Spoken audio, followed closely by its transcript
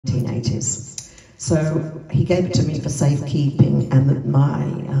1980s. So he gave it to me for safekeeping, and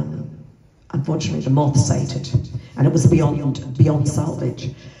unfortunately the moths ate it, and it was beyond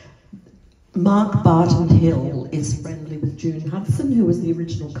salvage. Mark Barton Hill is friendly with June Hudson, who was the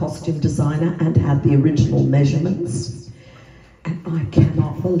original costume designer and had the original measurements. And I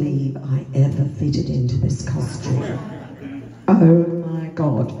cannot believe I ever fitted into this costume. Oh my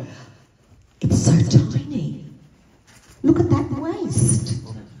God. It's so tiny. Look at that waist.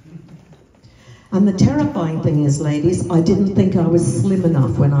 And the terrifying thing is, ladies, I didn't think I was slim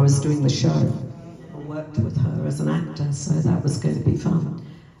enough when I was doing the show. I worked with her as an actor, so that was going to be fun.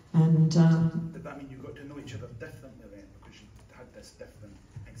 And did that mean you got to know each other differently then, because you had this different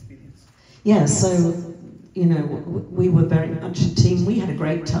experience? Yeah, so, you know, we were very much a team. We had a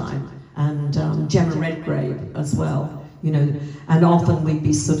great time. And Gemma Redgrave as well, you know, and often we'd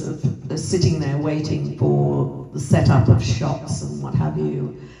be sort of sitting there waiting for the setup of shots and what have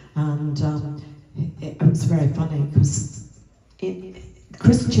you. And it was very funny because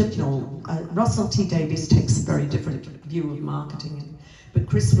Chris Chibnall, Russell T Davies takes a very different view of marketing, but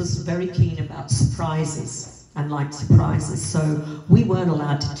Chris was very keen about surprises and liked surprises, so we weren't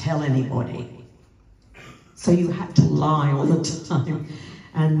allowed to tell anybody. So you had to lie all the time.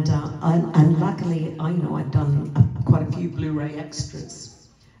 And luckily, I'd done quite a few Blu-ray extras,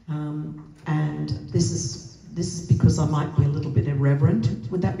 and this is because I might be a little bit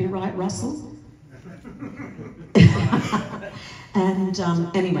irreverent. Would that be right, Russell? And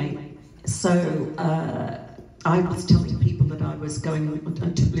anyway, so I was telling people that I was going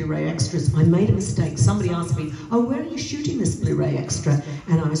to Blu-ray extras. I made a mistake. Somebody asked me, "Oh, where are you shooting this Blu-ray extra?"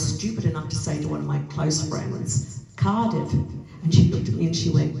 And I was stupid enough to say to one of my close friends, "Cardiff." And she looked at me and she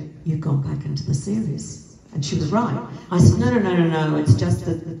went, "You've gone back into the series." And she was right. I said, no, it's just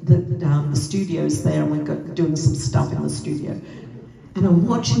that the studio's there and we're doing some stuff in the studio. And I'm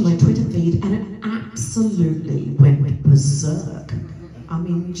watching my Twitter feed and it absolutely went berserk. I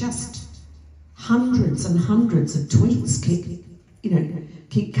mean, just hundreds and hundreds of tweets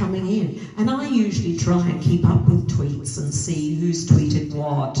keep coming in. And I usually try and keep up with tweets and see who's tweeted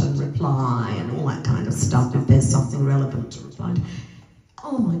what and reply and all that kind of stuff if there's something relevant to reply to.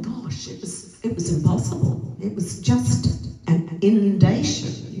 Oh my gosh, it was impossible. It was just an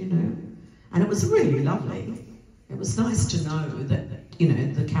inundation, you know. And it was really lovely. It was nice to know that, you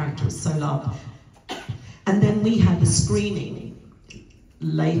know, the character was so loved. And then we had the screening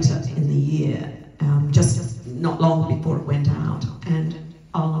later in the year, just not long before it went out. And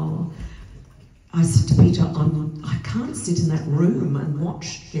I said to Peter, I can't sit in that room and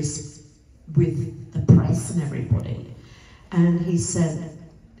watch this with the press and everybody. And he said,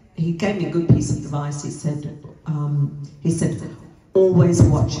 he gave me a good piece of advice. He said, always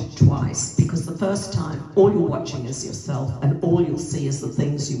watch it twice, because the first time, all you're watching is yourself, and all you'll see is the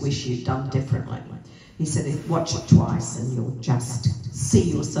things you wish you'd done differently. He said, watch it twice, and you'll just see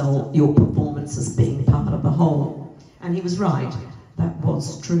yourself, your performance as being part of the whole. And he was right. That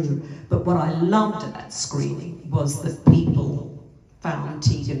was true. But what I loved at that screening was that people found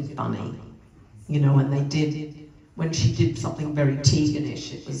Tegan funny, you know, and they did. When she did something very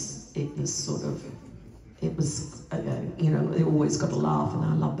Tegan-ish, it was you know, they always got a laugh, and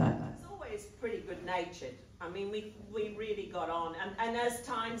I love that. It's always pretty good-natured. I mean, we really got on, and as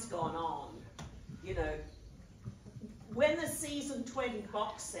time's gone on, you know, when the season 20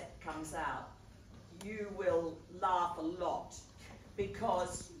 box set comes out, you will laugh a lot,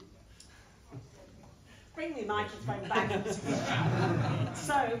 because bring the microphone back.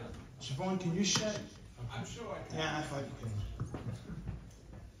 So, Siobhan, can you share? I'm sure I can. Yeah, I thought you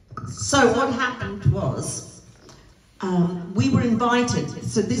can. So what happened was, we were invited,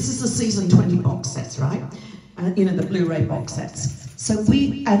 so this is the season 20 box sets, right? You know, the Blu-ray box sets. So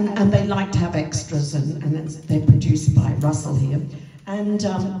and they like to have extras, and they're produced by Russell here. And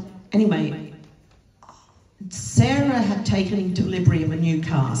anyway, Sarah had taken delivery of a new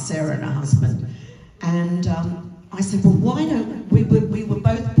car, Sarah and her husband. And I said, well, why don't, we were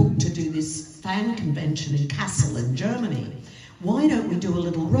both booked to do this fan convention in Kassel in Germany. Why don't we do a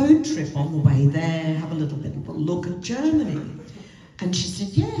little road trip on the way there, have a little bit of a look at Germany? And she said,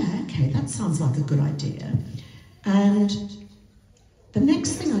 yeah, okay, that sounds like a good idea. And the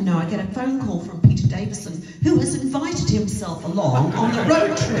next thing I know, I get a phone call from Peter Davison, who has invited himself along on the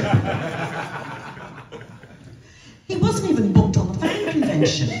road trip. He wasn't even booked on the fan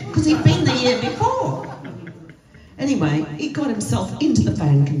convention, because he'd been the year before. Anyway, he got himself into the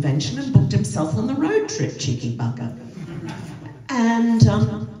fan convention and booked himself on the road trip, cheeky bugger. And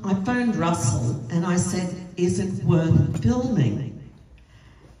I phoned Russell and I said, is it worth filming?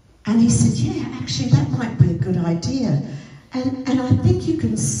 And he said, yeah, actually that might be a good idea. And I think you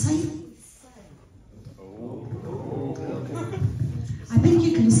can safely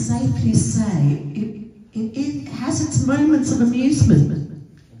say it has its moments of amusement.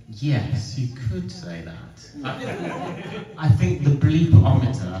 Yes, you could say that. I think the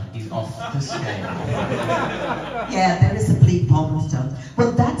bleepometer is off the scale. Yeah, there is a bleepometer.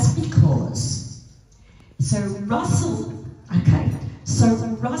 Well, that's because, so Russell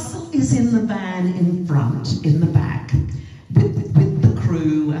is in the van in front, in the back, with the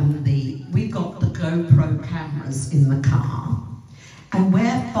crew and we've got the GoPro cameras in the car, and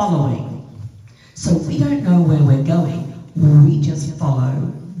we're following. So we don't know where we're going, we just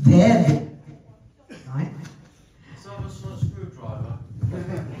follow their right?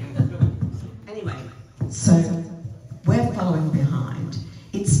 Anyway, so we're following behind.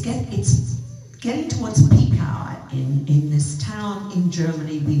 It's getting towards peak hour in this town in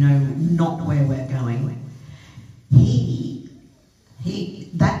Germany. We know not where we're going.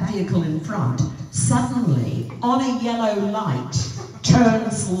 That vehicle in front suddenly, on a yellow light,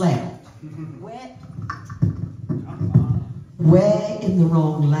 turns left. We're in the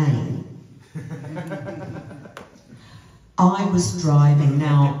wrong lane. I was driving.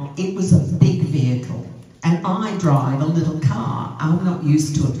 Now, it was a big vehicle, and I drive a little car. I'm not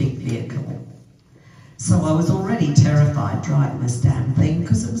used to a big vehicle. So I was already terrified driving this damn thing,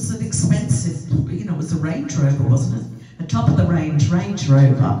 because it was an expensive, it was a Range Rover, wasn't it? A top of the range Range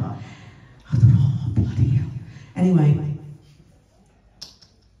Rover. I thought, oh, bloody hell. Anyway,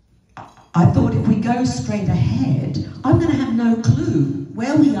 I thought if we go straight ahead, I'm going to have no clue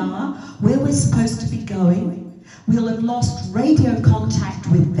where we are, where we're supposed to be going. We'll have lost radio contact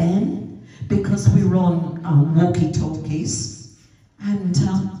with them because we were on walkie-talkies, and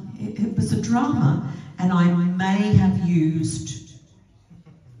it was a drama. And I may have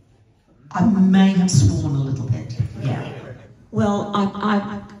sworn a little bit, yeah. Well,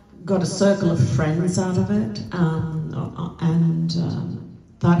 I've got a circle of friends out of it, and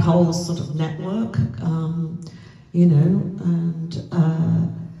that whole sort of network,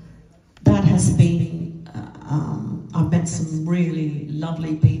 that has been, I've met some really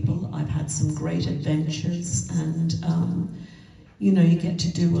lovely people, I've had some great adventures, and you get to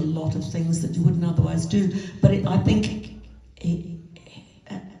do a lot of things that you wouldn't otherwise do. But I think,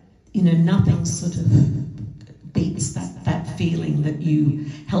 nothing sort of beats that feeling that you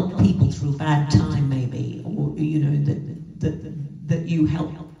help people through a bad time, maybe, or that you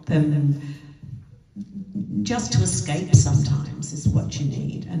help them just to escape sometimes is what you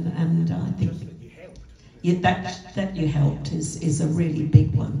need, and I think that you helped is a really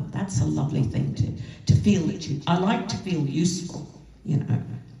big one. That's a lovely thing to feel that I like to feel useful,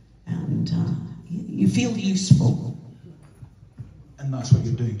 and you feel useful. And that's what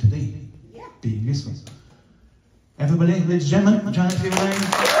you're doing today, being useful. Everybody, ladies and gentlemen, a giant field line.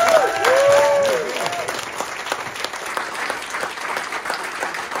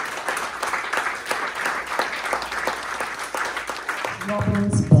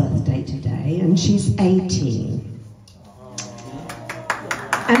 Robin's birthday today, and she's 18.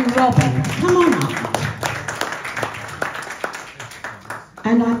 And Robin, come on up.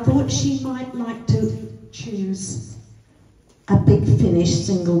 And I thought she might like to choose a Big Finish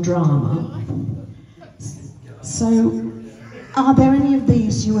single drama. So, are there any of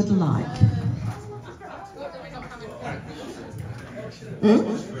these you would like?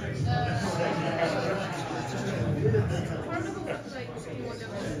 Hmm?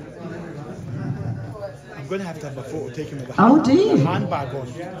 I'm going to have a photo taken with the handbag on.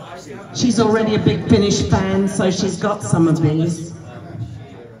 She's already a Big Finish fan, so she's got some of these.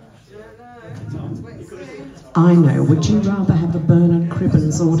 I know. Would you rather have a Bernard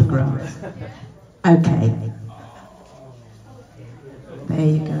Cribbins autograph? Okay. There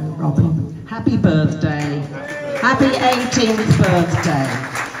you go, Robin. Happy birthday. Happy 18th birthday.